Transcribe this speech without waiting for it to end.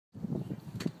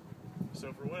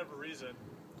So for whatever reason,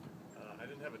 I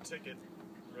didn't have a ticket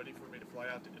ready for me to fly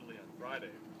out to Italy on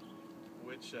Friday,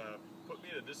 which put me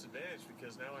at a disadvantage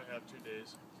because now I have 2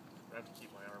 days where I have to keep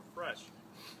my arm fresh.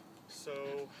 So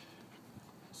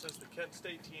since the Kent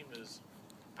State team is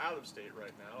out of state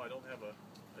right now, I don't have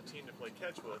a team to play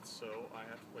catch with, so I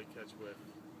have to play catch with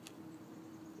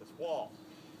this wall.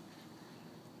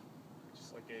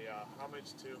 Just like a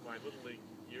homage to my Little League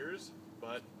years,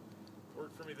 but it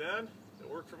worked for me then, it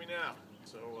worked for me now.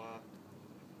 So,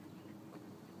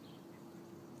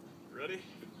 ready?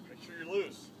 Make sure you're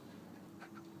loose.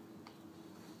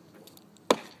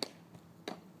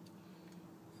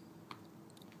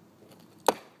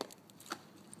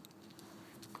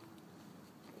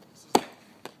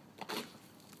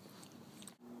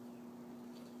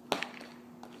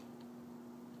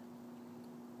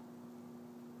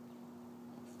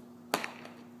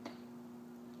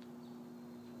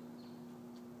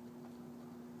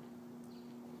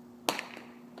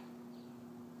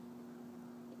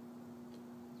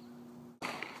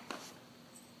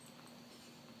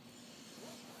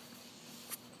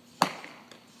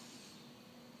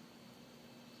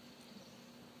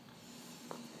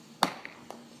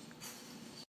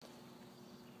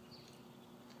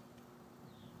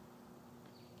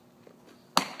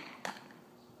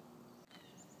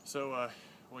 So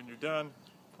when you're done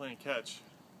playing catch,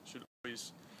 you should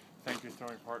always thank your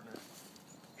throwing partner.